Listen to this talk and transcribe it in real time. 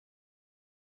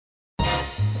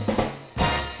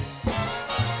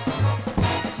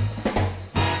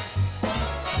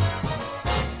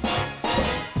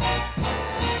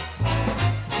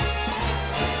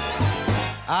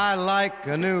like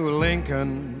a new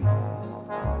Lincoln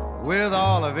with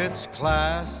all of its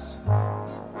class.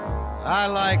 I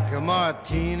like a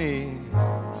martini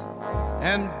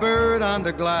and bird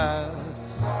under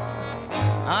glass.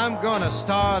 I'm gonna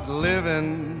start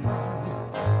living.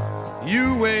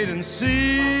 You wait and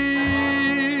see.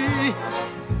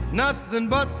 Nothing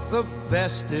but the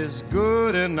best is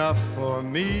good enough for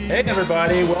me. Hey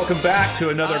everybody, welcome back to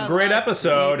another great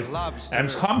episode.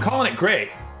 I'm calling it great.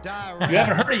 You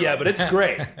haven't heard it yet, but it's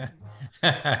great.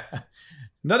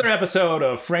 Another episode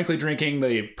of Frankly Drinking,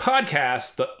 the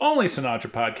podcast, the only Sinatra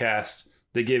podcast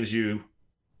that gives you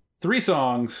 3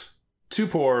 songs, 2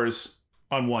 pours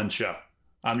on one show.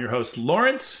 I'm your host,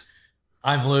 Lawrence.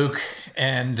 I'm Luke,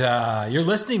 and you're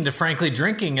listening to Frankly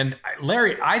Drinking. And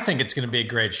Larry, I think it's going to be a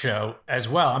great show as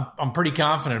well. I'm pretty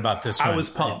confident about this one. I was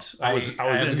pumped. I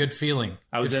have a good feeling.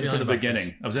 I was in for the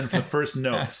beginning. I was in for the first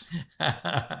notes.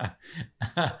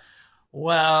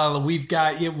 Well, we've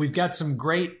got some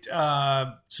great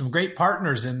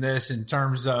partners in this in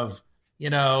terms of,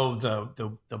 you know,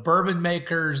 the bourbon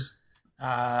makers,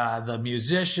 the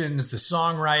musicians, the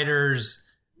songwriters,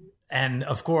 and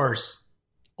of course,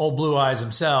 Old Blue Eyes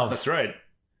himself. That's right.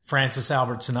 Francis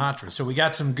Albert Sinatra. So we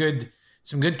got some good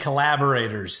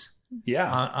collaborators.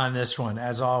 Yeah. On this one,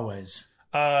 as always.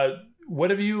 What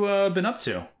have you been up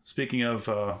to? Speaking of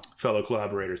fellow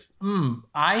collaborators.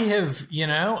 I have,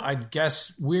 I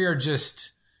guess we're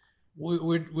just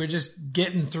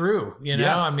getting through,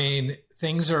 Yeah. I mean,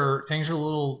 things are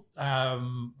still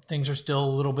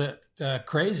a little bit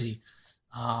crazy.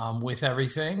 With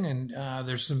everything, and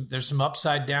there's some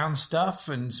upside down stuff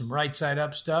and some right side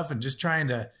up stuff, and just trying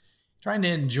to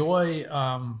enjoy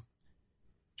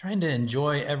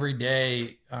every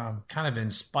day, kind of in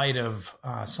spite of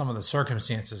some of the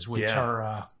circumstances, which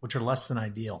are less than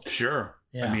ideal. Sure.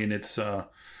 Yeah. I mean, it's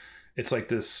like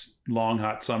this long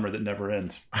hot summer that never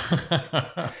ends,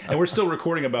 and we're still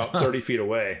recording about 30 feet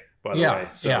away. By the way,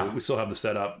 so we still have the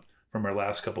setup from our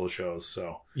last couple of shows.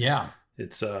 So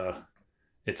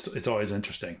It's always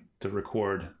interesting to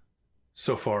record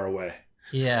so far away.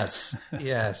 Yes.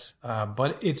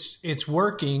 But it's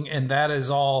working, and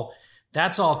that's all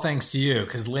thanks to you,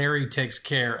 because Larry takes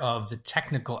care of the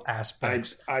technical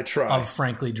aspects I try. of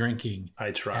Frankly Drinking. I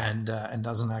try. And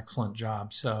does an excellent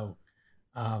job. So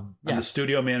I'm the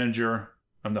studio manager,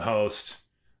 I'm the host,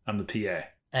 I'm the PA.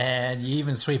 And you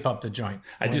even sweep up the joint.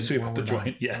 I do sweep up the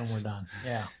joint, yes. When we're done.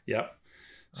 Yeah. Yep.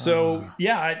 So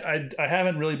I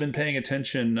haven't really been paying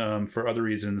attention for other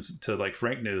reasons to like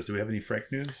Frank news. Do we have any Frank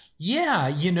news?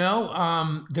 Yeah,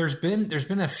 there's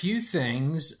been a few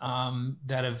things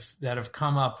that have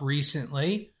come up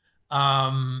recently.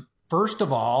 First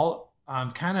of all,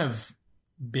 kind of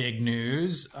big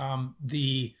news.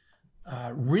 The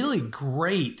really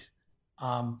great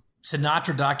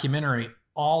Sinatra documentary,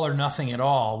 All or Nothing at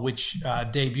All, which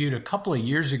debuted a couple of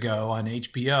years ago on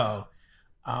HBO.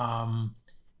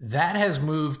 That has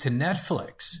moved to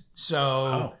Netflix.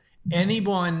 So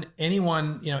anyone,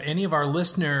 any of our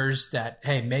listeners that,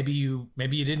 hey, maybe you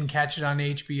didn't catch it on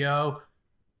HBO,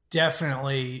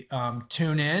 definitely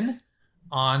tune in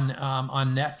on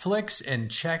Netflix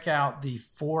and check out the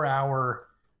 4-hour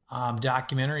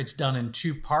documentary. It's done in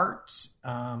 2 parts,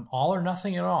 All or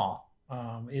Nothing at All.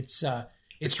 It's great.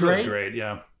 Really great,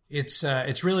 yeah.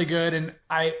 It's really good, and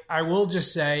I will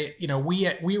just say,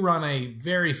 we run a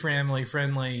very family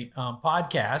friendly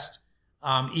podcast,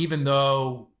 even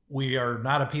though we are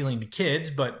not appealing to kids,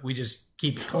 but we just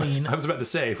keep it clean. I was about to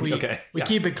say, we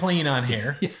keep it clean on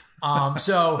here. Yeah.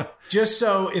 So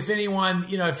if anyone,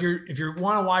 if you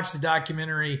want to watch the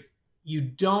documentary, you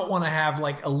don't want to have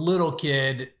like a little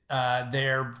kid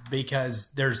there,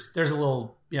 because there's a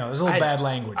little. There's a little bad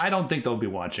language. I don't think they'll be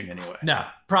watching anyway. No,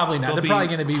 probably not. They're probably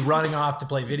going to be running off to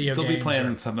play video games. They'll be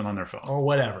playing something on their phone. Or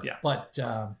whatever. Yeah. But,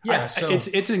 so.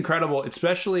 It's incredible,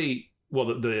 especially,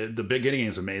 well, the beginning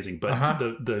is amazing, but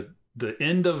the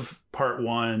end of part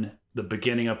 1, the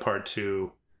beginning of part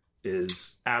 2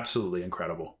 is absolutely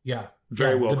incredible. Yeah.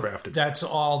 Very well crafted. That's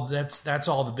all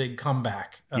the big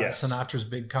comeback. Yes. Sinatra's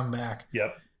big comeback.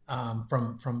 Yep.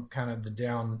 From kind of the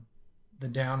down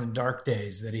and dark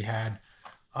days that he had.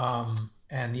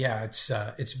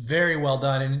 It's very well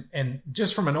done. And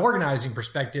just from an organizing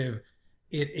perspective,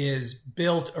 it is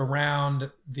built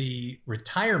around the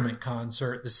retirement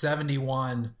concert, the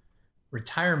 71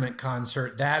 retirement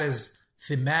concert. That is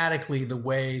thematically the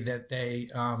way that they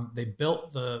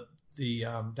built the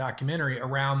documentary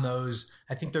around those.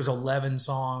 I think there's 11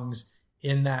 songs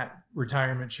in that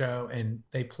retirement show, and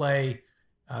they play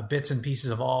bits and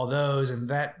pieces of all of those, and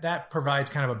that provides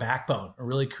kind of a backbone, a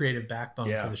really creative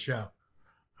backbone for the show.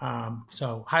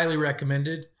 So highly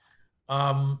recommended.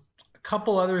 A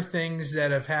couple other things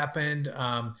that have happened.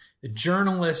 The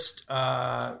journalist,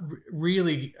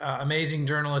 really amazing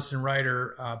journalist and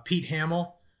writer, Pete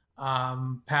Hamill,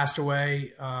 passed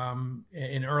away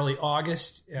in early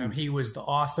August. He was the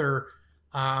author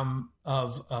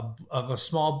of a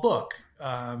small book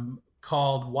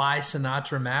called Why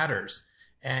Sinatra Matters,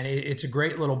 and it's a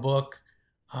great little book.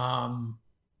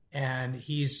 And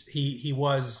he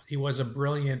was a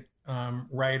brilliant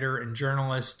writer and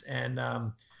journalist,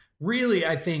 and really,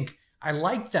 I think I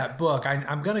liked that book.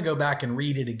 I'm going to go back and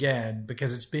read it again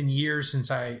because it's been years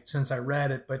since I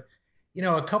read it. But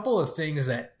a couple of things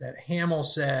that Hamill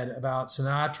said about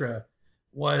Sinatra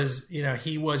was,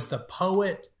 he was the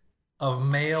poet of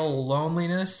male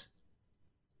loneliness.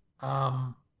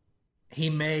 He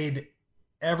made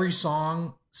every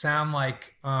song sound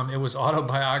like it was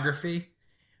autobiography.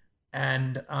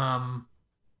 And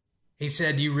he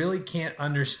said, you really can't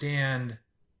understand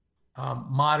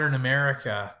modern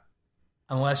America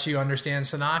unless you understand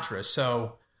Sinatra.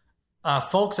 So,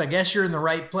 folks, I guess you're in the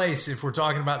right place if we're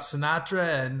talking about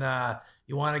Sinatra and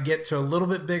you want to get to a little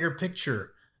bit bigger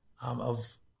picture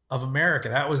of America.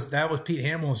 That was Pete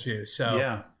Hamill's view.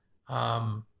 So,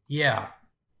 yeah.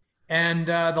 And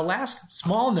the last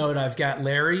small note I've got,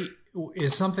 Larry,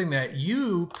 is something that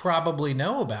you probably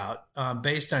know about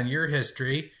based on your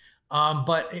history.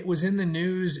 But it was in the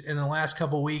news in the last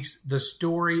couple of weeks, the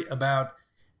story about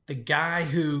the guy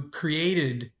who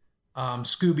created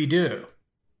Scooby-Doo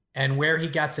and where he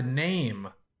got the name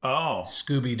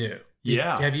Scooby-Doo.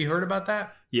 Yeah. Have you heard about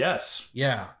that? Yes.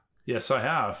 Yeah. Yes, I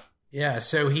have. Yeah.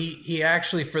 So he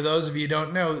actually, for those of you who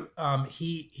don't know,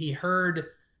 he heard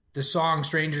the song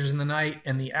Strangers in the Night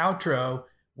and the outro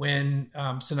when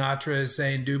Sinatra is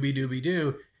saying doobie doobie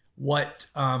doo, what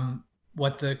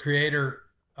the creator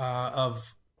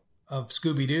of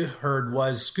Scooby-Doo heard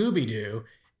was Scooby-Doo.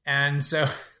 And so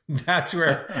that's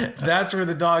where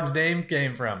the dog's name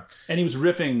came from. And he was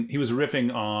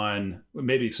riffing on,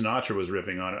 maybe Sinatra was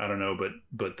riffing on it, I don't know,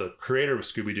 but the creator of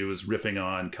Scooby-Doo was riffing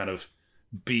on kind of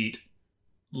beat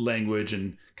language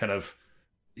and kind of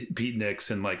beatniks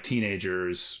and like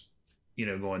teenagers,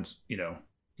 going,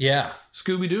 yeah.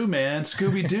 Scooby-Doo, man,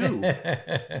 Scooby-Doo.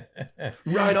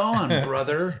 Right on,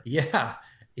 brother. Yeah.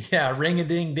 Yeah,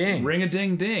 ring-a-ding-ding.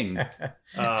 Ring-a-ding-ding.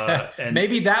 And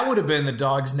maybe that would have been the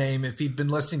dog's name if he'd been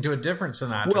listening to a different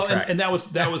Sinatra track. And that was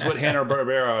what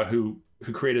Hanna-Barbera, who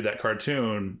created that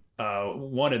cartoon,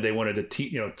 wanted. They wanted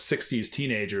 60s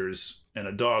teenagers and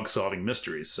a dog solving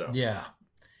mysteries. So yeah,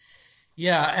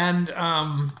 and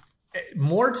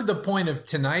more to the point of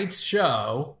tonight's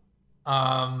show,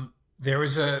 there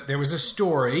was a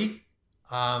story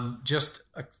just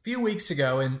a few weeks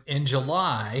ago in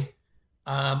July.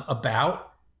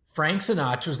 About Frank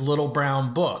Sinatra's Little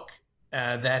Brown Book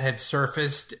that had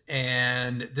surfaced,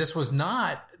 and this was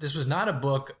not a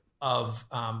book of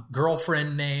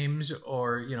girlfriend names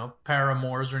or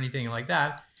paramours or anything like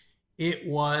that. It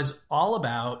was all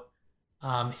about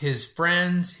his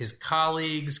friends, his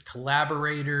colleagues,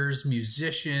 collaborators,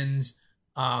 musicians.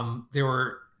 There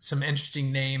were some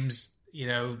interesting names.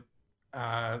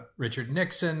 Richard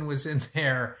Nixon was in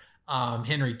there.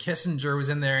 Henry Kissinger was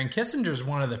in there, and Kissinger's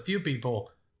one of the few people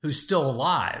who's still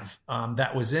alive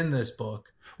that was in this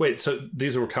book. Wait, so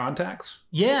these were contacts?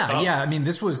 Yeah, yeah. I mean,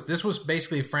 this was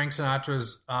basically Frank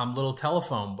Sinatra's little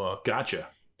telephone book. Gotcha.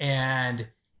 And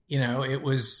it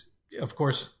was, of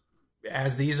course,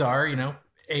 as these are,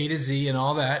 A to Z and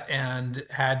all that, and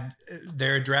had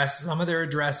their address, some of their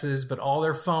addresses, but all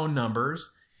their phone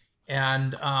numbers,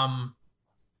 and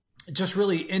just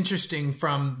really interesting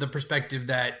from the perspective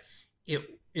that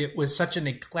it was such an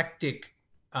eclectic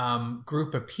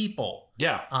group of people.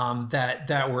 Yeah.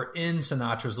 That were in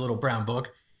Sinatra's Little Brown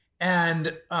Book.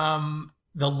 And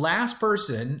the last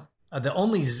person, the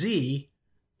only Z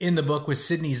in the book was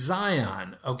Sidney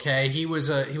Zion. Okay. He was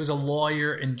a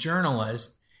lawyer and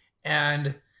journalist.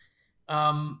 And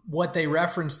what they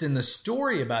referenced in the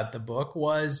story about the book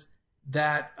was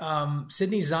that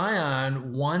Sidney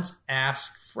Zion once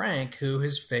asked Frank who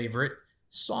his favorite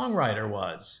songwriter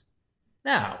was.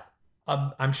 Now,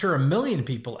 I'm sure a million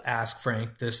people asked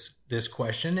Frank this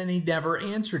question, and he never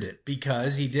answered it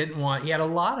because he had a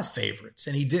lot of favorites,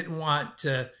 and he didn't want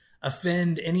to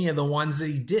offend any of the ones that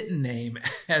he didn't name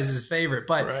as his favorite.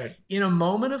 But right. In a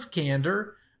moment of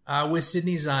candor with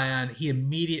Sidney Zion, he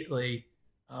immediately,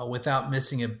 without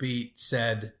missing a beat,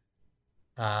 said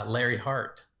Larry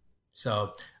Hart.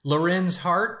 So Lorenz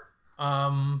Hart,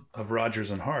 of Rodgers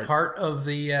and Hart, part of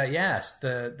the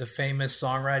the famous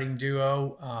songwriting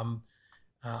duo,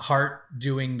 Hart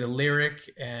doing the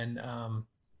lyric and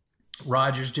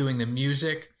Rodgers doing the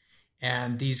music.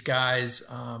 and these guys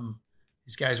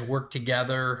worked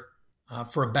together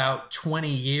for about 20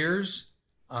 years.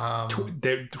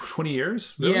 20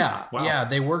 years? Really? Yeah, wow. yeah.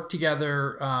 They worked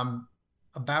together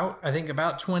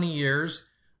about 20 years.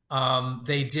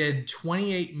 They did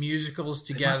 28 musicals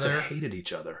together. They must have hated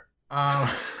each other.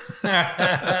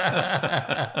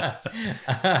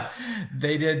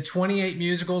 They did 28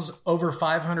 musicals, over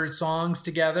 500 songs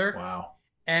together. Wow.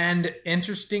 And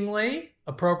interestingly,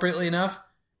 appropriately enough,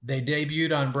 they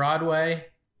debuted on Broadway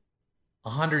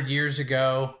 100 years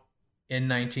ago in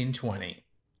 1920.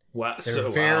 Wow. Their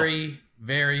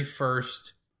very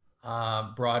first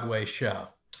Broadway show.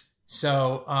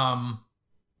 So,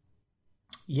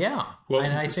 yeah. Well,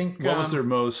 and I think... what was their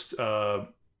most, I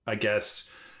guess...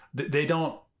 They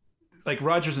don't... Like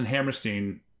Rodgers and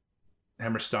Hammerstein...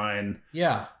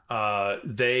 Yeah.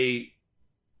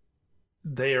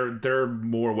 They're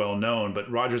more well known,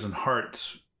 but Rodgers and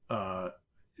Hart,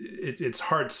 it's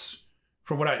Hart's,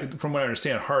 from what I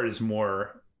understand, Hart is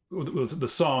more, the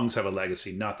songs have a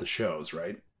legacy, not the shows,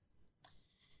 right?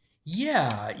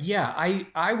 Yeah.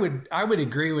 I would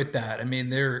agree with that. I mean,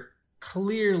 they're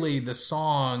clearly, the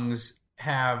songs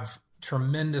have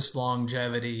tremendous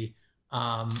longevity,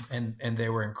 and they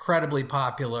were incredibly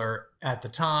popular at the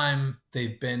time.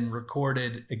 They've been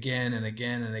recorded again and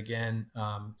again and again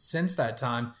since that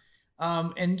time.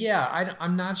 And yeah,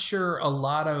 I'm not sure a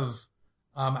lot of,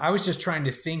 I was just trying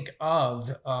to think of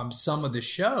some of the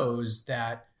shows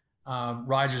that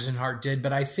Rodgers and Hart did,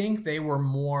 but I think they were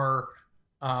more,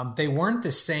 they weren't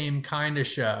the same kind of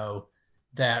show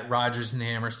that Rodgers and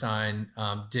Hammerstein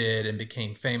did and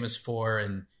became famous for,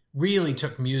 and really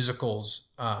took musicals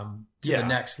to the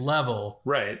next level.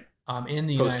 Right. In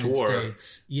the United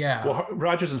States. Yeah. Well,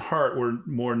 Rodgers and Hart were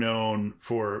more known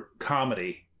for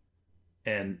comedy,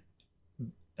 and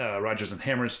Rodgers and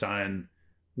Hammerstein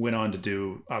went on to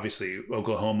do, obviously,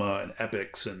 Oklahoma and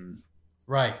Epics and...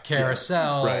 Right.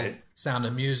 Carousel, right. Sound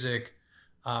of Music,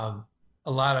 a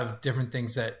lot of different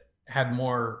things that had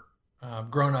more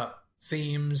grown-up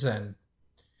themes. And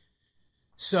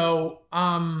so,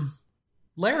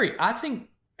 Larry, I think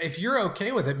if you're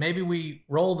okay with it, maybe we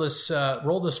roll this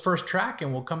first track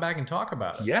and we'll come back and talk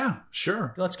about it. Yeah,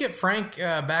 sure. Let's get Frank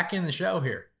back in the show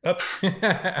here.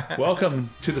 Welcome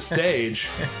to the stage,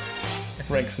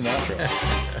 Frank Sinatra.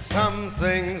 Some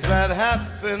things that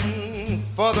happen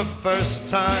for the first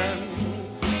time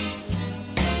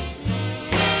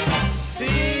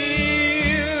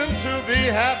seem to be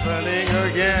happening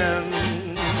again.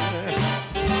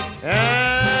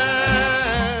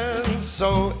 And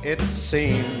so it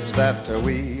seems that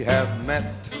we have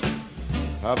met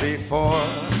before,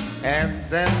 and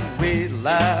then we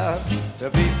laughed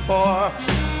before,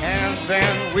 and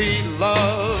then we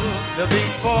loved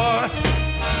before.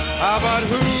 But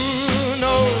who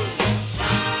knows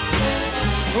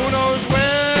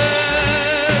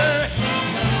where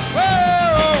or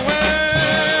when.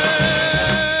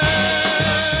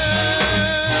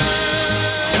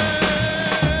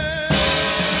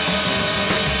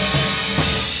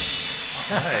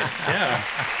 Right, yeah.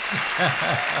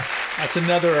 That's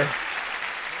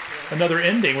another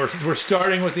ending. We're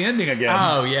starting with the ending again.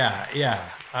 Oh, yeah.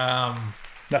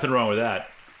 Nothing wrong with that.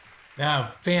 No,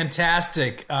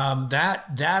 fantastic.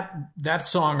 That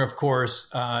song, of course,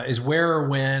 is Where or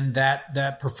When.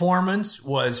 That performance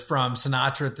was from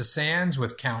Sinatra at the Sands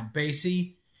with Count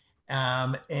Basie,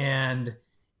 and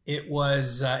it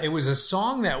was a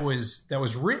song that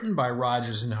was written by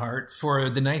Rodgers and Hart for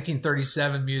the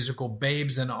 1937 musical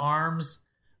Babes in Arms,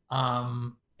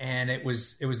 and it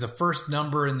was the first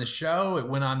number in the show. It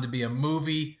went on to be a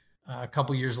movie a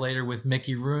couple years later with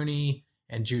Mickey Rooney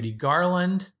and Judy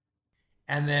Garland.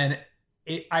 And then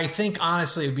I think,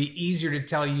 honestly, it would be easier to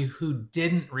tell you who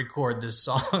didn't record this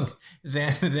song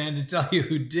than to tell you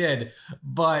who did.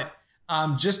 But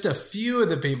just a few of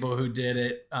the people who did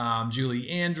it, Julie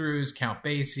Andrews, Count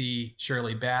Basie,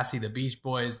 Shirley Bassey, the Beach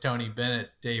Boys, Tony Bennett,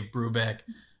 Dave Brubeck,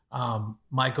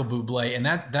 Michael Bublé. And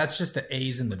that's just the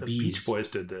A's and the B's. The Beach Boys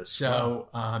did this. So,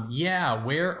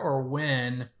 Where or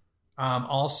When.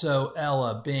 Also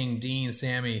Ella, Bing, Dean,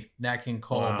 Sammy, Nat King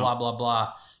Cole, wow. blah, blah,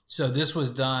 blah. So this was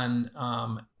done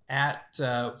from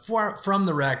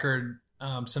the record,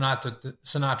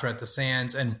 Sinatra at the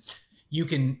Sands, and you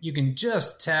can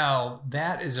just tell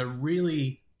that is a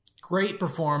really great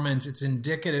performance. It's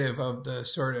indicative of the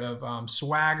sort of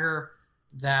swagger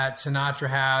that Sinatra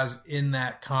has in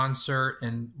that concert,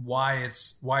 and why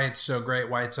it's so great,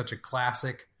 why it's such a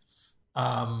classic.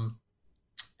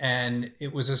 And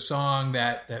it was a song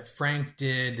that Frank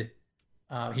did.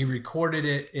 He recorded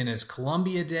it in his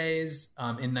Columbia days in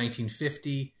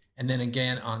 1950, and then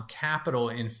again on Capitol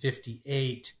in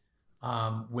 '58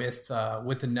 with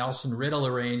the Nelson Riddle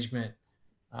arrangement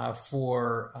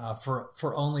for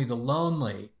Only the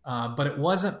Lonely. But it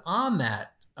wasn't on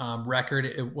that record.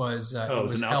 It was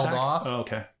held off. Oh,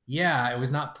 okay. Yeah, it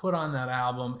was not put on that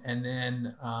album, and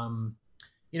then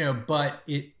but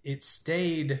it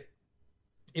stayed.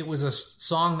 It was a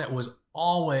song that was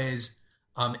always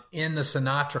in the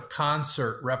Sinatra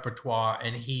concert repertoire,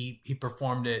 and he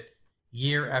performed it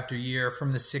year after year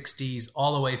from the '60s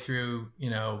all the way through,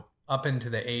 up into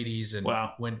the '80s, and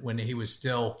wow. when he was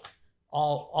still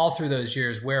all through those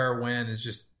years. Where or When is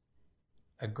just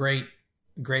a great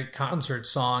concert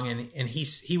song, and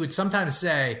he would sometimes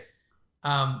say,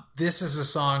 this is a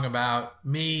song about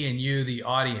me and you, the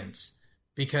audience,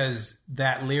 because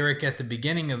that lyric at the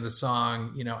beginning of the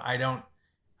song, I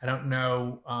don't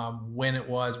know when it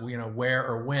was, where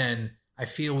or when. I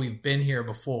feel we've been here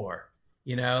before,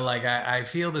 like I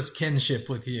feel this kinship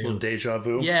with you. A little deja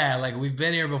vu. Yeah, like we've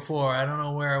been here before. I don't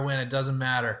know where or when, it doesn't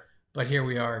matter, but here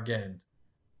we are again.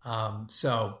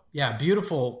 So yeah,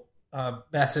 beautiful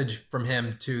message from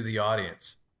him to the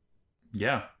audience.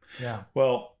 Yeah. Yeah.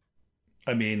 Well,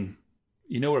 I mean,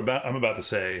 what I'm about to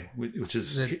say, which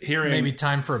is hearing maybe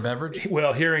time for a beverage.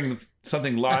 Well, hearing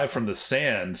something live from the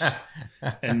Sands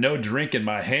and no drink in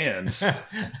my hands.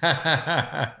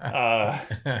 I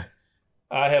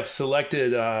have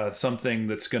selected something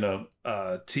that's going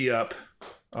to tee up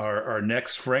our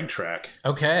next Frank track.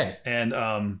 Okay. And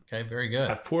okay, very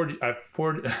good. I've poured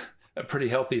a pretty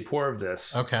healthy pour of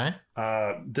this. Okay.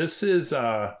 This is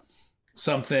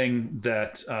something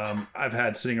that I've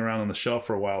had sitting around on the shelf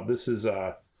for a while. This is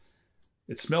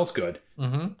it smells good.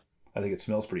 Mm-hmm. I think it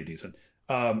smells pretty decent.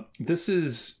 This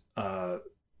is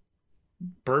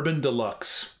Bourbon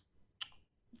Deluxe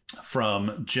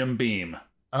from Jim Beam.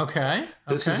 Okay.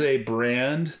 This is a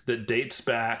brand that dates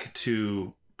back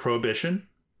to Prohibition,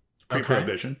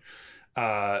 pre-Prohibition.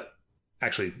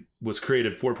 Actually was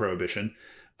created for Prohibition.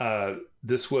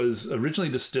 This was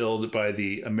originally distilled by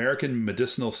the American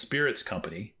Medicinal Spirits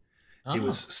Company. Oh. It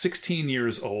was 16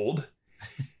 years old,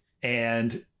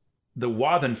 and the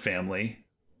Wathen family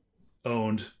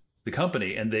owned the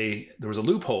company, and there was a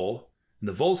loophole in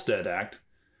the Volstead Act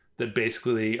that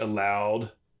basically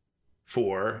allowed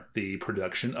for the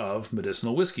production of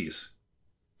medicinal whiskeys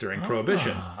during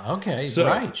Prohibition. Okay, so,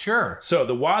 right, sure. So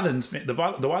the Wathen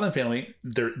family,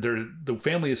 the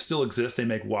family still exists. They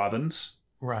make Wathens.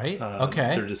 Right.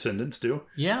 Okay. Their descendants do.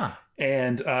 Yeah.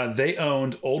 And they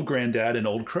owned Old Grandad and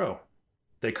Old Crow.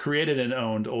 They created and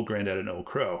owned Old Grandad and Old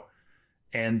Crow.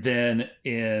 And then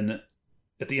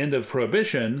at the end of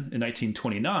Prohibition in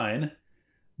 1929,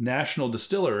 National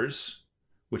Distillers,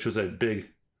 which was a big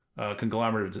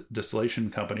conglomerate distillation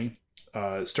company,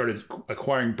 started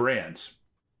acquiring brands.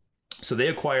 So they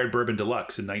acquired Bourbon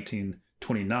Deluxe in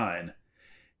 1929.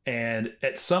 And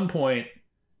at some point,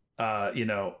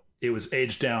 it was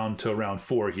aged down to around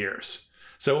 4 years.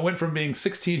 So it went from being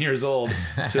 16 years old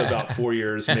to about 4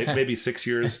 years, maybe 6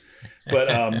 years.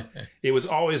 But it was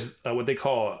always what they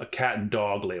call a cat and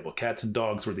dog label. Cats and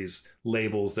dogs were these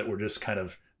labels that were just kind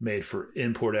of made for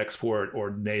import, export,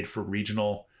 or made for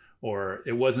regional, or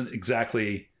it wasn't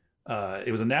exactly,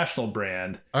 it was a national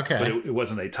brand, okay, but it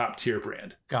wasn't a top tier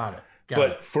brand. Got it.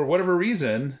 But for whatever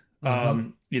reason,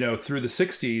 through the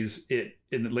 60s,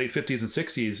 in the late 50s and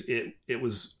 60s, it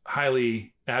was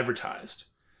highly advertised.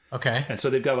 Okay. And so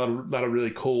they've got a lot of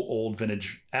really cool old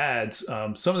vintage ads.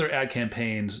 Some of their ad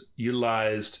campaigns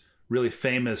utilized really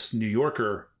famous New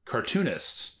Yorker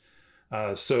cartoonists.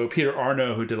 So Peter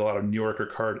Arno, who did a lot of New Yorker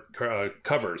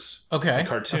covers,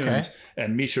 cartoons,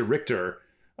 and Misha Richter.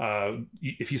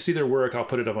 If you see their work, I'll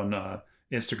put it up on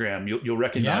Instagram. You'll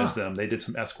recognize them. They did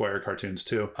some Esquire cartoons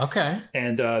too. Okay.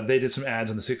 And they did some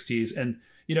ads in the 60s. And,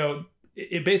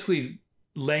 it basically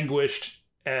languished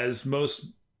as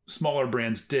most smaller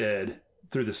brands did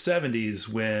through the 70s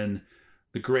when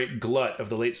the great glut of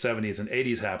the late 70s and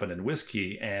 80s happened in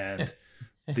whiskey. And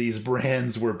these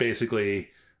brands were basically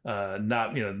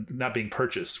not being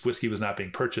purchased. Whiskey was not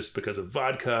being purchased because of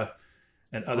vodka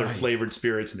and other flavored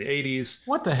spirits in the 80s.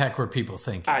 What the heck were people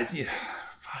thinking?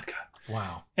 Vodka.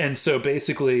 Wow. And so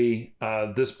basically,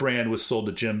 this brand was sold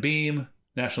to Jim Beam.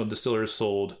 National Distillers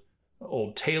sold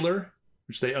Old Taylor,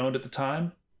 which they owned at the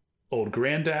time, Old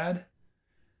Grandad,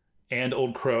 and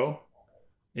Old Crow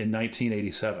in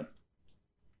 1987.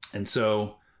 And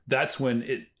so that's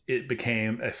when it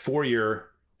became a 4-year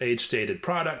age-stated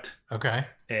product. Okay.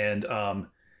 And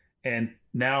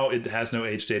now it has no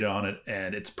age data on it,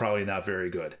 and it's probably not very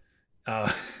good.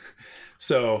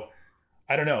 So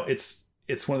I don't know. It's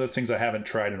it's one of those things I haven't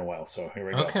tried in a while. So here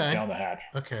we go. Okay. Down the hatch.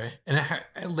 Okay. And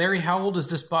Larry, how old is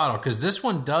this bottle? Because this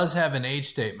one does have an age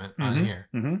statement on here.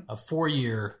 A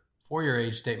 4-year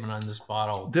age statement on this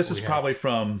bottle. This is probably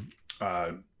from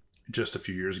just a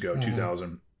few years ago,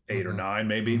 2008 or 9,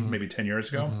 maybe 10 years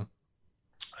ago.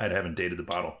 I haven't dated the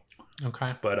bottle. Okay.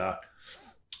 But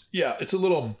yeah, it's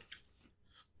only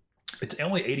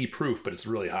 80 proof, but it's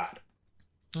really hot.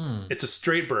 It's a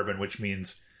straight bourbon, which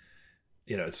means,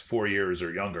 it's 4 years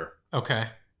or younger. Okay.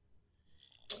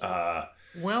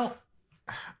 Well,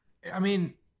 I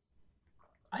mean,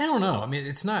 I don't know. I mean,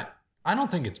 it's not, I don't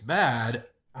think it's bad.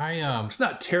 It's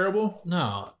not terrible.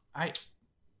 No,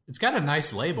 it's got a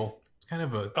nice label. It's kind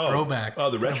of a throwback. Oh,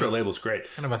 the retro label's great.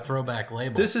 Kind of a throwback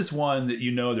label. This is one that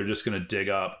they're just going to dig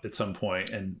up at some point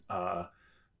and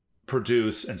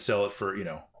produce and sell it for,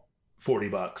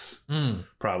 $40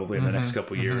 probably in the next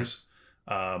couple of years.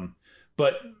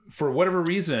 But for whatever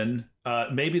reason,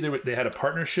 maybe they had a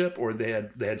partnership or they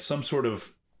had some sort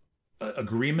of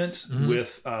agreement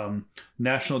with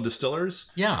National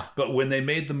Distillers. Yeah. But when they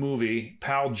made the movie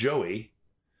Pal Joey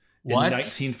in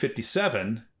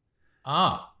 1957,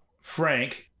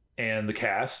 Frank and the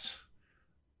cast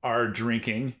are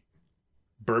drinking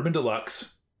Bourbon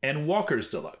Deluxe and Walker's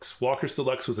Deluxe. Walker's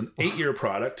Deluxe was an 8-year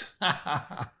product.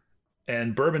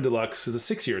 And Bourbon Deluxe is a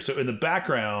 6-year. So in the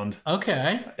background,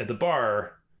 at the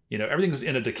bar, everything's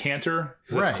in a decanter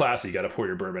because it's classy. You got to pour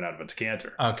your bourbon out of a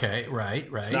decanter. Okay, right.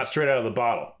 It's not straight out of the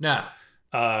bottle. No.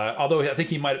 Although I think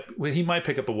he might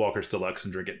pick up a Walker's Deluxe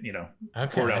and drink it,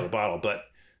 pour it out of the bottle. But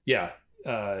yeah,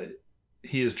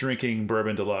 he is drinking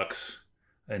Bourbon Deluxe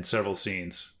in several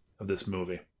scenes of this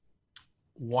movie.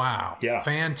 Wow. Yeah.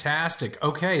 Fantastic.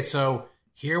 Okay, so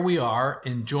here we are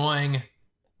enjoying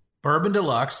Bourbon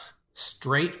Deluxe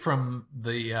straight from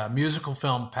the musical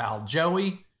film Pal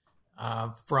Joey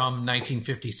from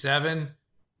 1957,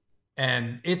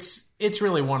 and it's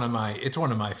really one of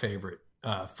my favorite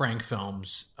Frank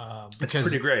films because it's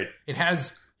pretty great. It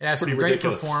has some great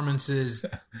performances.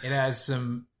 It has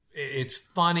some. It's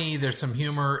funny. There's some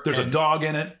humor. There's a dog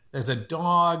in it. There's a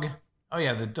dog. Oh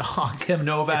yeah, the dog. Kim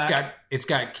Novak. It's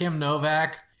got Kim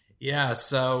Novak. Yeah.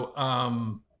 So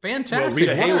fantastic.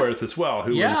 Well, Rita Hayworth as well,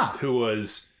 who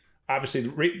was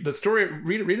obviously the story.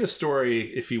 Read a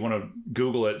story if you want to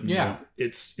Google it.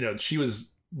 It's she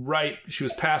was right. She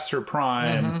was past her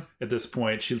prime at this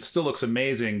point. She still looks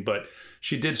amazing, but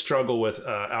she did struggle with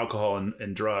alcohol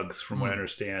and drugs, from what I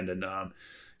understand, and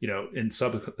in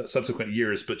subsequent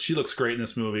years. But she looks great in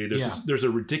this movie. There's a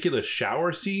ridiculous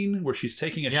shower scene where she's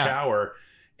taking a shower.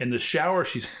 In the shower,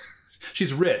 she's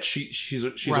rich. She's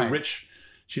a rich.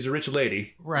 She's a rich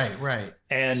lady. Right.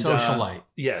 And socialite.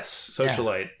 Yes,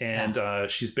 socialite. Yeah.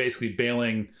 And she's basically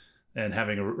bailing and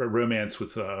having a romance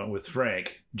with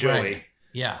Frank, Joey. Right.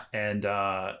 Yeah.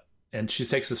 And she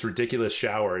takes this ridiculous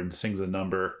shower and sings a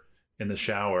number in the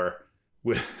shower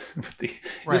with the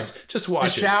just watch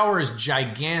it. The shower is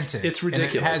gigantic. It's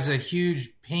ridiculous. And it has a huge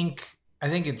pink, I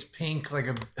think it's pink, like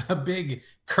a big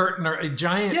curtain or a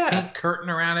giant pink curtain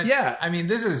around it. Yeah. I mean,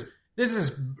 this is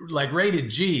like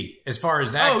rated G as far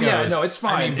as that goes. Yeah, no, it's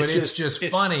fine. I mean, but it's just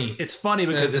funny. It's funny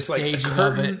because it's like a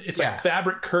curtain. It's like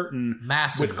fabric curtain,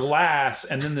 massive, with glass,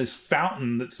 and then this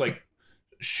fountain that's like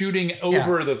shooting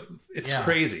over the. It's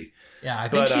crazy. Yeah, I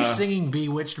think she's singing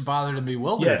 "Bewitched, Bothered, and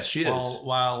Bewildered." Yes, she is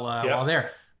while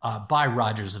there. By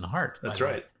Rodgers and Hart. That's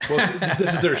right. Well,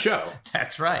 this is their show.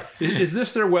 That's right. Is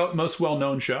this their most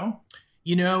well-known show?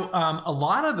 A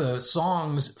lot of the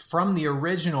songs from the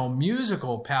original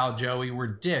musical Pal Joey were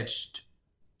ditched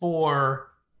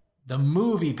for the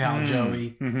movie Pal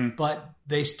Joey, but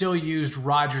they still used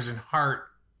Rodgers and Hart,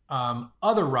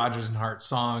 other Rodgers and Hart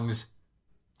songs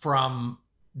from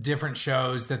different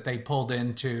shows that they pulled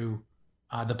into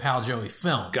the Pal Joey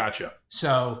film. Gotcha.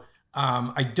 So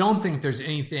I don't think there's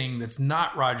anything that's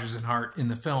not Rodgers and Hart in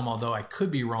the film, although I could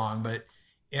be wrong. But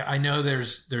I know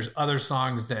there's other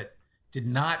songs that did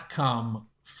not come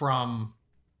from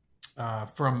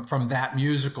that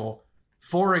musical.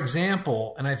 For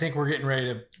example, and I think we're getting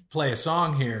ready to play a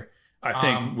song here. I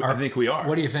think we are.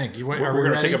 What do you think? We're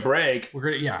going to take a break. We're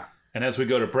going to, And as we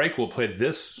go to break, we'll play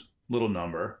this little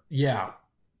number. Yeah.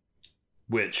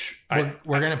 Which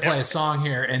we're going to play a song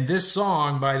here. And this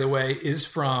song, by the way, is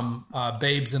from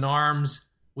Babes in Arms,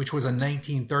 which was a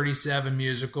 1937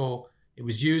 musical. It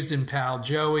was used in Pal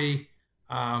Joey.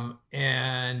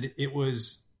 And it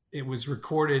was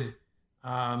recorded,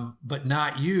 but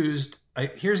not used.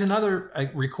 Here's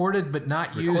another recorded but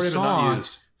not used song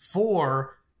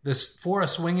for a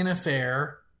Swingin'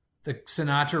 Affair, the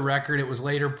Sinatra record. It was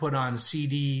later put on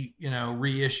CD,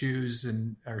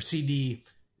 reissues or CD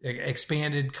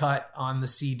expanded cut on the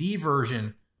CD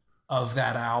version of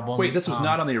that album. Wait, this was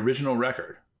not on the original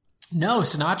record. No,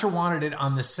 Sinatra wanted it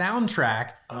on the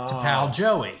soundtrack to Pal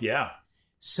Joey. Yeah.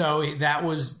 So that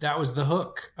was the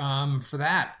hook for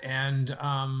that. And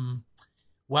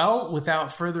well,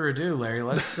 without further ado, Larry,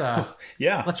 let's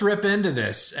let's rip into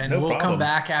this, and we'll come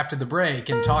back after the break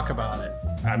and talk about it.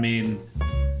 I mean,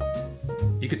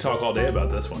 you could talk all day about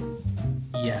this one.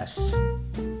 Yes.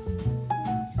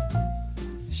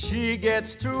 She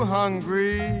gets too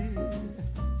hungry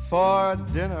for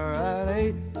dinner at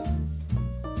 8.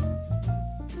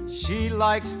 She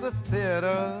likes the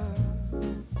theater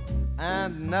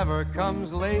and never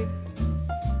comes late.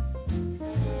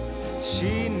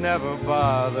 She never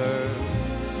bothers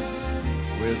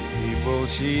with people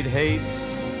she'd hate.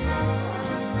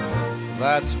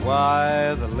 That's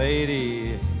why the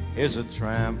lady is a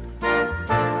tramp.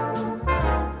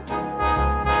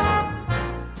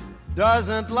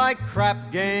 Doesn't like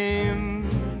crap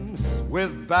games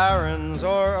with barons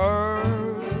or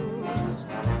earls.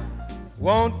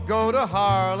 Won't go to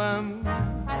Harlem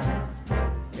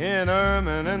in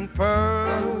ermine and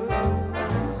pearls.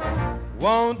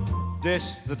 Won't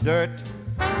dish the dirt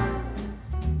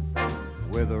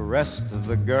with the rest of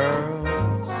the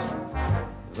girls.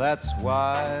 That's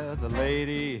why the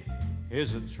lady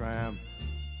is a tramp.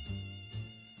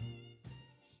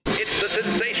 It's the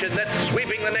sensation that's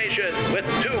sweeping the nation with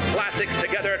two classics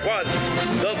together at once,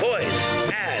 The Voice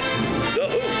and The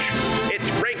Hooch. It's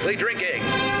Frankly Drinking.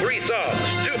 3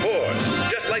 songs, 2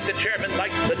 pours, just like the chairman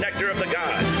liked the nectar of the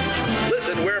gods.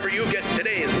 Listen wherever you get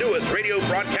today's newest radio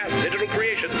broadcast digital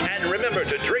creations, and remember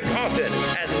to drink often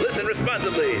and listen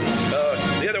responsibly.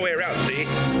 The other way around, see?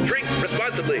 Drink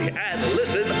responsibly and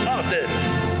listen often.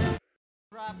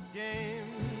 Crap games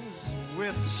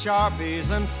with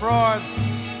Sharpies and frauds.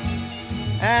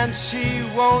 And she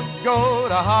won't go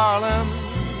to Harlem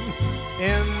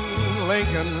in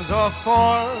Lincolns or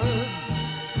Fords.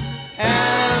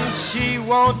 And she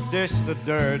won't dish the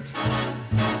dirt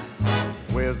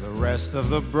with the rest of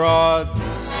the broads.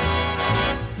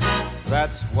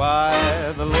 That's why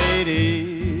the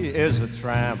lady is a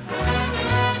tramp.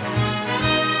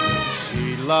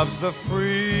 She loves the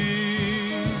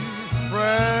free,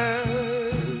 fresh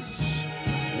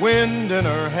wind in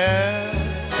her hair.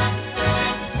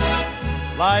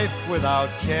 Life without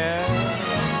care.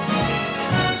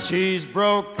 She's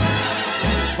broke,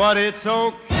 but it's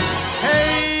okay.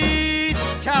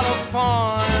 It's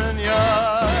California.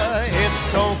 It's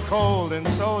so cold and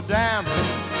so damp.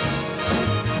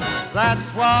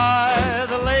 That's why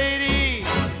the lady.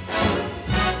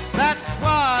 That's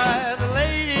why the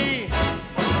lady.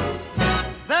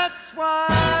 That's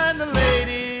why the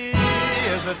lady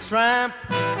is a tramp.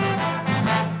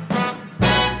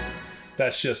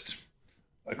 That's just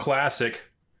a classic.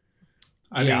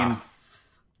 I mean,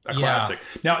 a classic.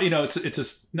 Now,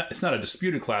 it's not a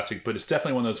disputed classic, but it's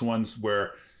definitely one of those ones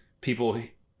where people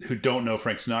who don't know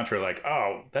Frank Sinatra are like,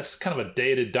 oh, that's kind of a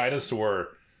dated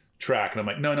dinosaur track. And I'm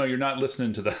like, no, you're not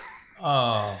listening to the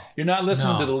you're not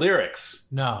listening to the lyrics.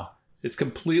 No. It's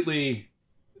completely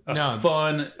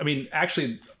fun. I mean,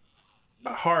 actually,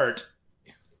 Hart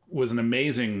was an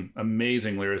amazing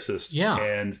lyricist. Yeah.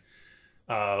 And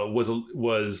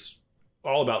was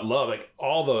all about love. Like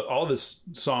all of his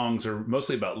songs are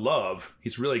mostly about love.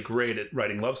 He's really great at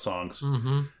writing love songs.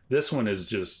 Mm-hmm. This one is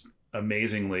just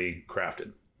amazingly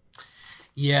crafted.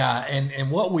 Yeah,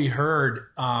 and what we heard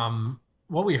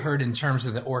in terms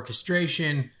of the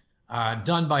orchestration,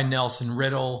 done by Nelson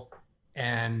Riddle,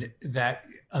 and that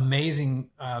amazing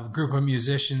group of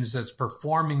musicians that's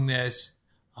performing this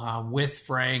with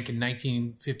Frank in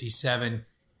 1957.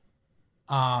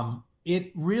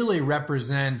 It really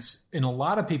represents, in a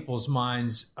lot of people's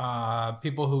minds,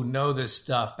 people who know this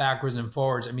stuff backwards and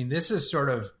forwards. I mean, this is sort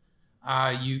of,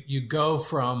 you go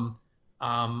from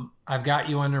I've Got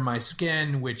You Under My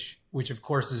Skin, which of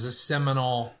course is a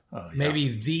seminal, maybe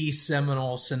the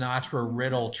seminal Sinatra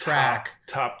Riddle track.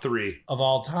 Top 3 of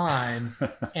all time.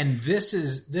 And this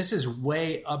is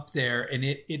way up there. And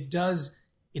it does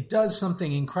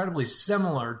something incredibly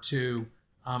similar to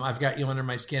I've Got You Under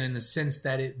My Skin, in the sense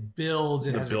that it builds.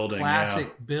 It has a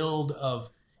classic build of,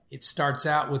 it starts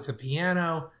out with the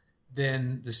piano,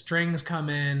 then the strings come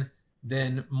in,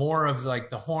 then more of like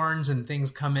the horns and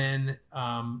things come in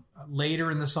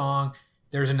later in the song.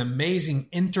 There's an amazing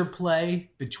interplay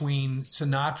between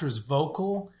Sinatra's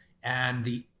vocal and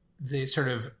the sort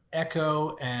of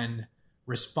echo and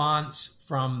response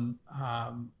from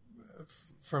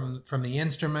the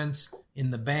instruments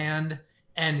in the band.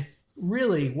 And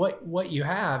really what you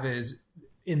have is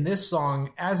in this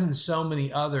song, as in so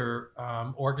many other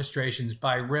orchestrations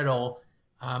by Riddle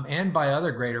and by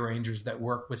other great arrangers that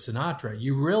work with Sinatra,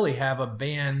 you really have a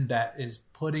band that is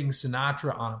putting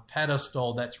Sinatra on a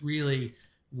pedestal that's really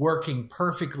working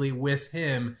perfectly with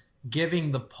him,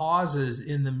 giving the pauses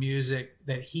in the music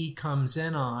that he comes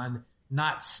in on,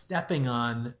 not stepping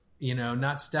on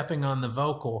the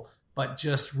vocal, but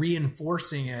just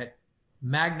reinforcing it,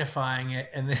 magnifying it,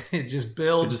 and then it just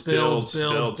builds. The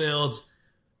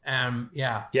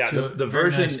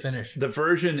version, nice finish. The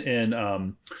version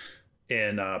in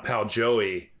Pal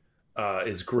Joey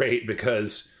is great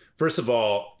because, first of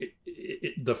all,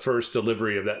 the first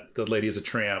delivery of that, "The Lady is a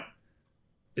Tramp,"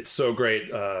 it's so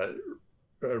great.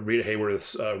 Rita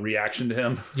Hayworth's reaction to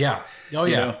him. Yeah. Oh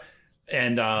yeah.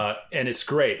 And it's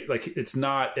great. Like it's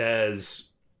not as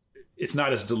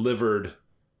delivered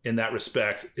in that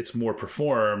respect. It's more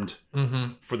performed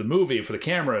for the movie, for the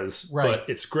cameras, right. But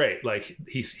it's great. Like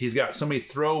he's got so many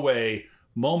throwaway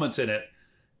moments in it.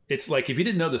 It's like if you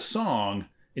didn't know the song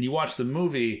and you watch the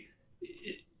movie,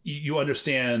 you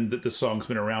understand that the song's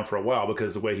been around for a while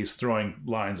because the way he's throwing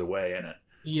lines away in it.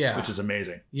 Yeah. Which is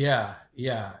amazing. Yeah.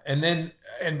 Yeah. And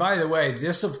by the way,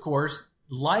 this, of course,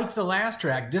 like the last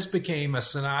track, this became a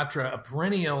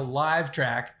perennial live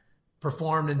track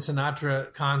performed in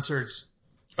Sinatra concerts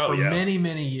for many,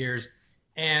 many years.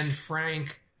 And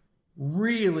Frank,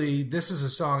 really, this is a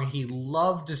song he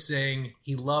loved to sing.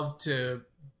 He loved to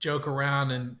joke around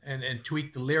and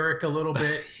tweak the lyric a little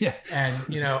bit. Yeah. And,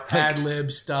 ad-lib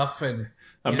stuff. And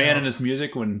A Man in His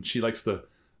Music, when she likes the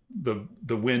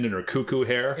wind in her cuckoo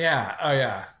hair. Yeah. Oh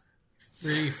yeah.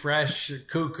 Free, fresh,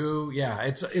 cuckoo. Yeah.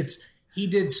 It's he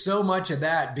did so much of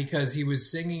that because he was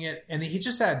singing it, and he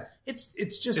just had it's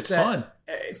fun.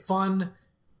 Fun.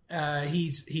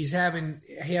 He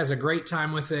has a great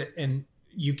time with it, and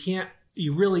you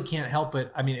really can't help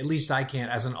it. I mean, at least I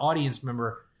can't as an audience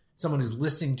member, someone who's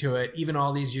listening to it, even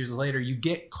all these years later, you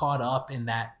get caught up in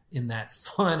that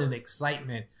fun and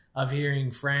excitement of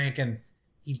hearing Frank. And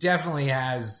he definitely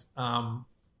has,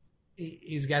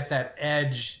 he's got that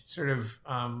edge, sort of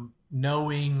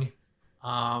knowing,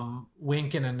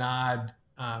 wink and a nod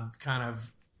kind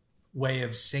of way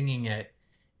of singing it.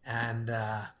 And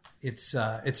it's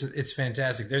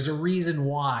fantastic. There's a reason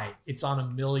why it's on a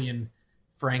million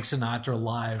Frank Sinatra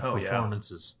live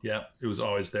performances. Yeah, it was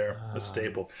always there, a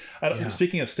staple.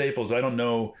 Speaking of staples, I don't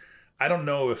know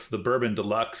if the Bourbon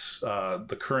Deluxe,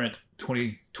 the current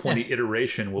 2020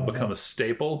 iteration, will become a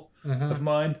staple of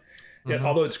mine. Yeah,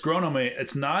 although it's grown on me,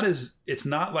 it's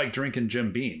not like drinking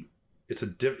Jim Beam.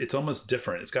 It's almost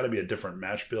different. It's got to be a different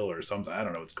mash bill or something. I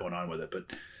don't know what's going on with it, but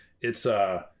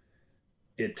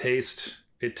it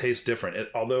tastes different.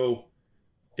 Although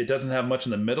it doesn't have much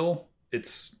in the middle,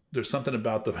 there's something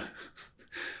about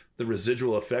the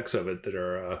residual effects of it that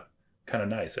are kind of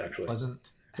nice, actually.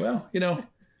 Pleasant. Well,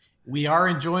 we are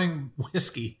enjoying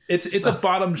whiskey. It's a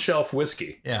bottom shelf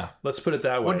whiskey. Yeah. Let's put it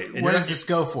that way. What does this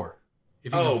go for?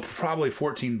 Probably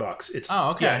 $14.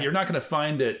 Okay. Yeah, you're not going to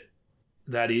find it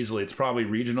that easily. It's probably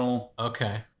regional.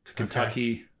 Okay. To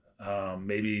Kentucky,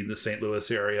 maybe the St. Louis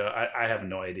area. I have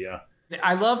no idea.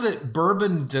 I love that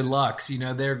Bourbon Deluxe.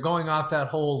 They're going off that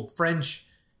whole French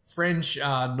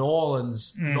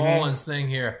Nolans thing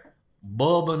here.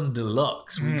 Bourbon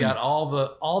Deluxe. We've got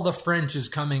all the French is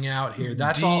coming out here.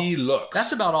 That's Deluxe.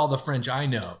 That's about all the French I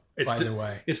know. By the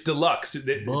way, it's deluxe.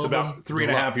 It's about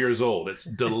 3.5 years old. It's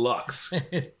deluxe.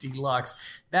 Deluxe.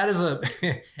 That is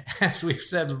as we've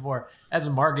said before, that's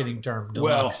a marketing term.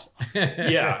 Deluxe. Well,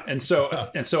 yeah, and so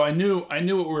I knew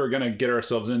what we were going to get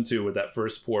ourselves into with that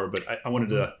first pour, but I wanted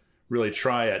to really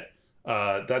try it.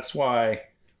 That's why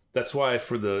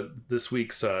for this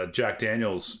week's Jack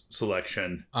Daniel's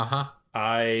selection,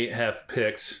 I have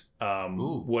picked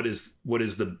what is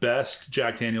the best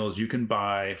Jack Daniel's you can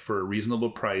buy for a reasonable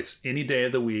price any day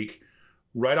of the week,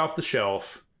 right off the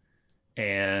shelf,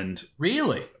 and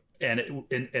really, and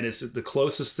it's the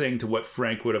closest thing to what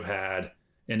Frank would have had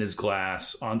in his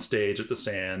glass on stage at the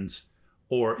Sands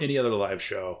or any other live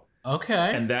show.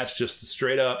 Okay, and that's just the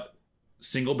straight up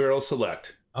single barrel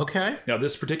select. Okay, now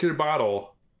this particular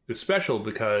bottle is special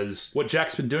because what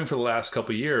Jack's been doing for the last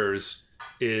couple of years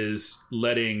is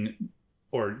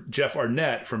Jeff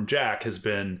Arnett from Jack has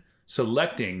been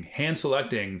hand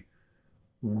selecting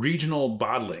regional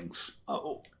bottlings.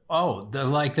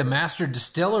 The master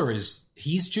distiller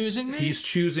he's choosing these? He's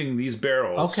choosing these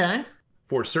barrels. Okay.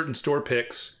 For certain store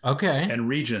picks. Okay. And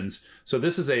regions. So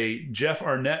this is a Jeff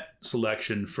Arnett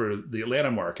selection for the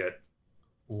Atlanta market.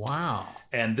 Wow.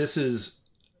 And this is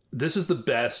the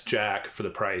best Jack for the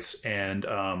price. And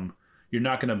you're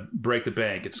not going to break the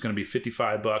bank. It's going to be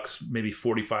 $55, maybe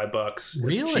 $45.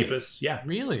 Really? Cheapest. Yeah.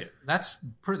 Really? That's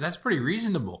pretty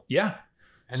reasonable. Yeah.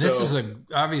 And this is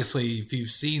obviously, if you've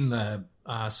seen the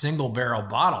single barrel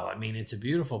bottle, I mean, it's a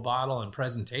beautiful bottle and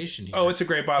presentation here. Oh, it's a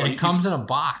great bottle. And it comes in a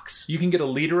box. You can get a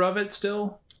liter of it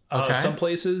still. Okay. Some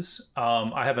places.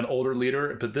 I have an older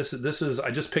liter, but this is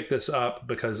I just picked this up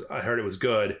because I heard it was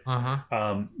good.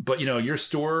 But your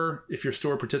store, if your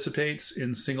store participates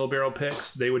in single barrel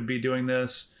picks, they would be doing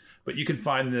this. But you can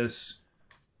find this.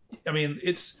 I mean,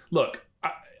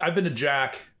 I've been to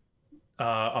Jack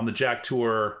on the Jack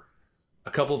tour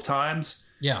a couple of times.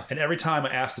 Yeah. And every time I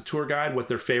ask the tour guide what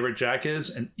their favorite Jack is,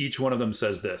 and each one of them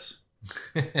says this.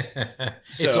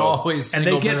 It's always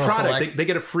single and they get barrel product. select. They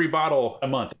get a free bottle a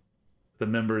month. The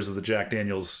members of the Jack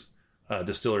Daniels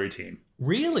distillery team.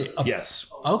 Really? Yes.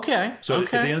 Okay. So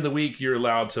at the end of the week, you're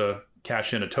allowed to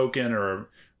cash in a token, or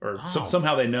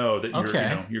somehow they know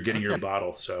that you're getting your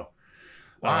bottle. So,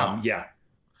 yeah.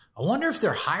 I wonder if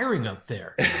they're hiring up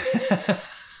there.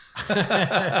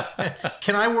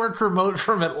 Can I work remote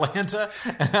from Atlanta?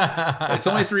 It's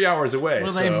only 3 hours away.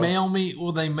 Will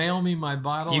they mail me my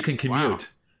bottle? You can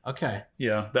commute. Wow. Okay.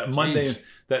 Yeah, that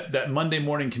Monday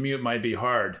morning commute might be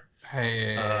hard.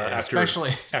 Hey, after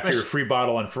especially your free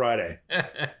bottle on Friday,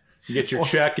 you get your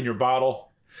check and your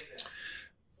bottle.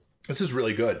 This is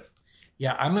really good.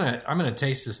 Yeah, I'm gonna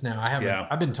taste this now. I haven't. Yeah.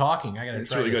 I've been talking. I gotta try.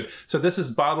 It's really good. So this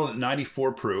is bottled at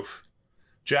 94 proof.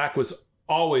 Jack was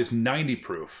always 90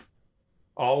 proof,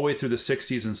 all the way through the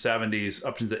 60s and 70s,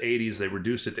 up to the 80s. They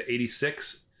reduced it to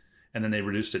 86, and then they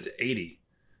reduced it to 80.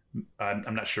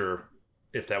 I'm not sure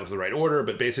if that was the right order,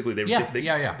 but basically they got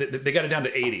it down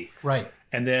to 80. Right.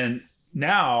 And then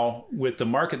now with the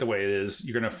market the way it is,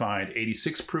 you're going to find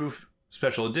 86 proof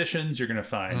special editions. You're going to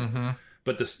find,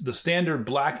 but the standard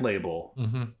black label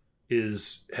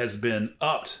has been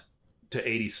upped to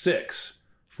 86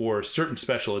 for certain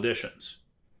special editions.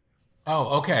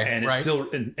 Oh, okay. And it's still,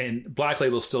 and black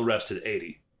label still rests at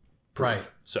 80 proof. Right.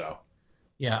 So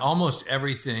yeah, almost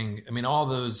everything. I mean, all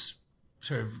those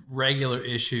sort of regular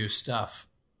issue stuff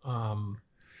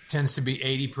tends to be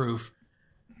 80 proof.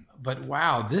 But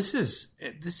wow, this is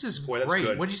Boy, great.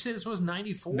 Good. What did you say this was?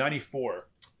 94? 94.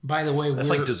 By the way, that's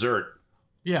like dessert.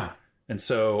 Yeah. And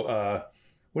so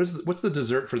what's the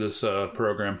dessert for this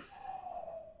program?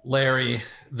 Larry,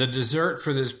 the dessert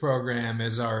for this program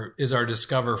is our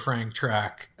Discover Frank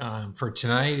track for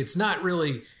tonight. It's not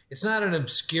an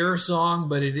obscure song,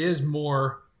 but it is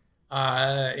more.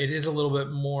 It is a little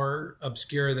bit more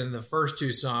obscure than the first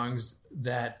two songs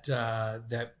that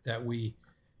we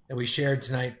shared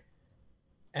tonight,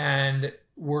 and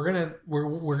we're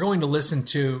going to listen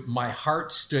to "My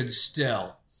Heart Stood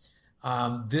Still."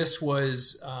 This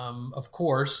was, of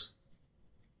course,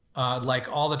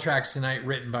 like all the tracks tonight,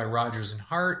 written by Rodgers and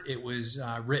Hart. It was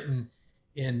written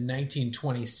in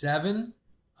 1927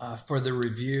 for the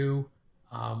review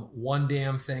One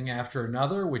Damn Thing After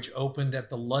Another, which opened at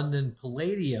the London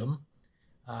Palladium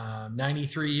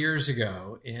 93 years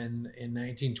ago in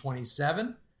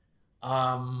 1927.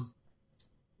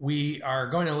 We are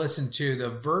going to listen to the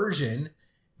version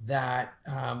that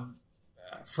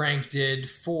Frank did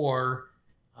for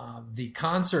the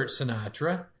concert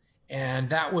Sinatra, and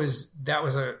that was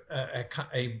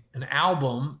an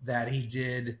album that he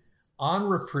did on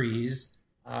reprise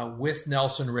with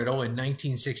Nelson Riddle in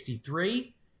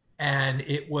 1963, and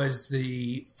it was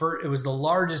the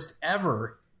largest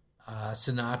ever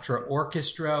Sinatra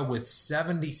orchestra with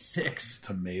 76 it's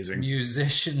amazing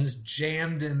musicians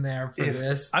jammed in there for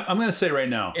this. I'm going to say right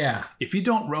now, yeah, if you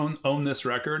don't own this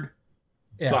record,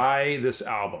 buy this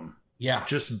album. Yeah,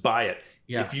 just buy it.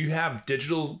 Yeah. If you have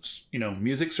digital,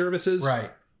 music services,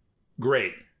 right,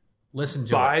 great. Listen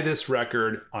to buy this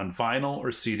record on vinyl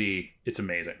or CD. It's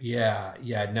amazing. Yeah.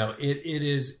 No, it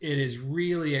is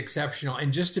really exceptional.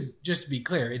 And just to be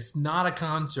clear, it's not a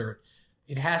concert.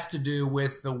 It has to do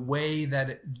with the way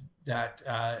that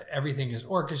everything is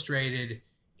orchestrated.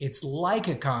 It's like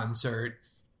a concert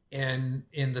in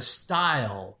the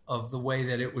style of the way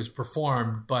that it was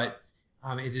performed, but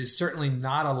it is certainly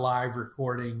not a live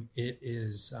recording. It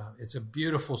is. It's a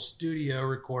beautiful studio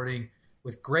recording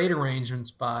with great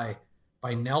arrangements by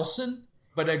Nelson,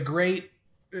 but a great.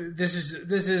 This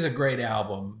is a great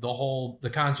album. The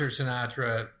concert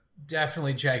Sinatra.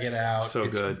 Definitely check it out. So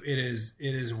good. It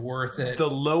is worth it. The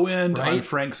low end on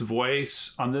Frank's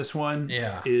voice on this one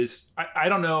is I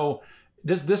don't know.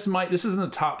 This is in the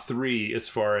top 3 as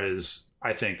far as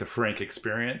I think the Frank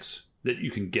experience that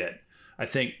you can get. I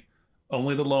think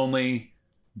Only the Lonely,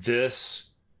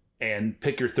 this, and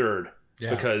pick your third.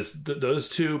 Yeah. Because those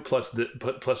two plus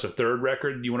a third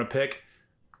record you want to pick,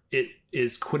 it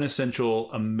is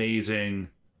quintessential, amazing,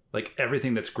 like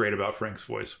everything that's great about Frank's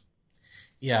voice.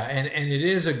 Yeah, and it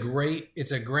is a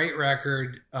great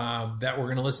record that we're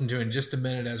going to listen to in just a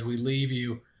minute as we leave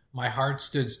you. My Heart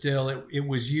Stood Still. It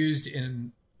was used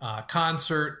in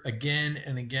concert again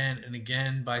and again and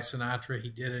again by Sinatra. He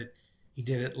did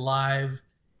it live,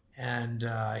 and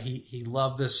he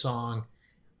loved this song.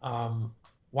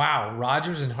 Wow,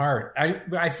 Rodgers and Hart.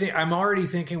 I think I'm already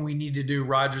thinking we need to do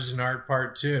Rodgers and Hart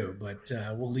Part 2, but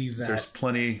we'll leave that. There's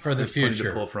plenty for the future. Plenty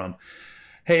to pull from.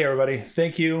 Hey, everybody.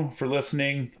 Thank you for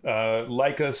listening.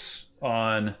 Like us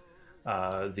on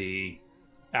the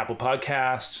Apple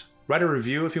Podcast. Write a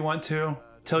review if you want to.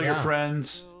 Tell your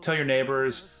friends. Tell your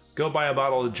neighbors. Go buy a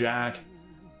bottle of Jack.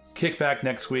 Kick back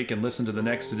next week and listen to the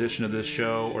next edition of this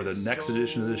show or the next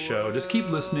edition of this show. Just keep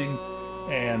listening.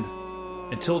 And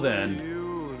until then,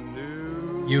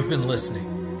 you've been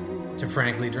listening to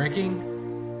Frankly Drinking.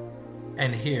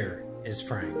 And here is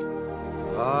Frank.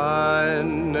 I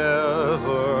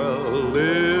never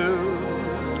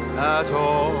lived at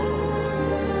all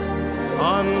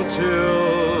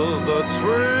until the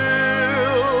thrill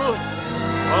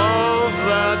of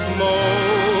that moment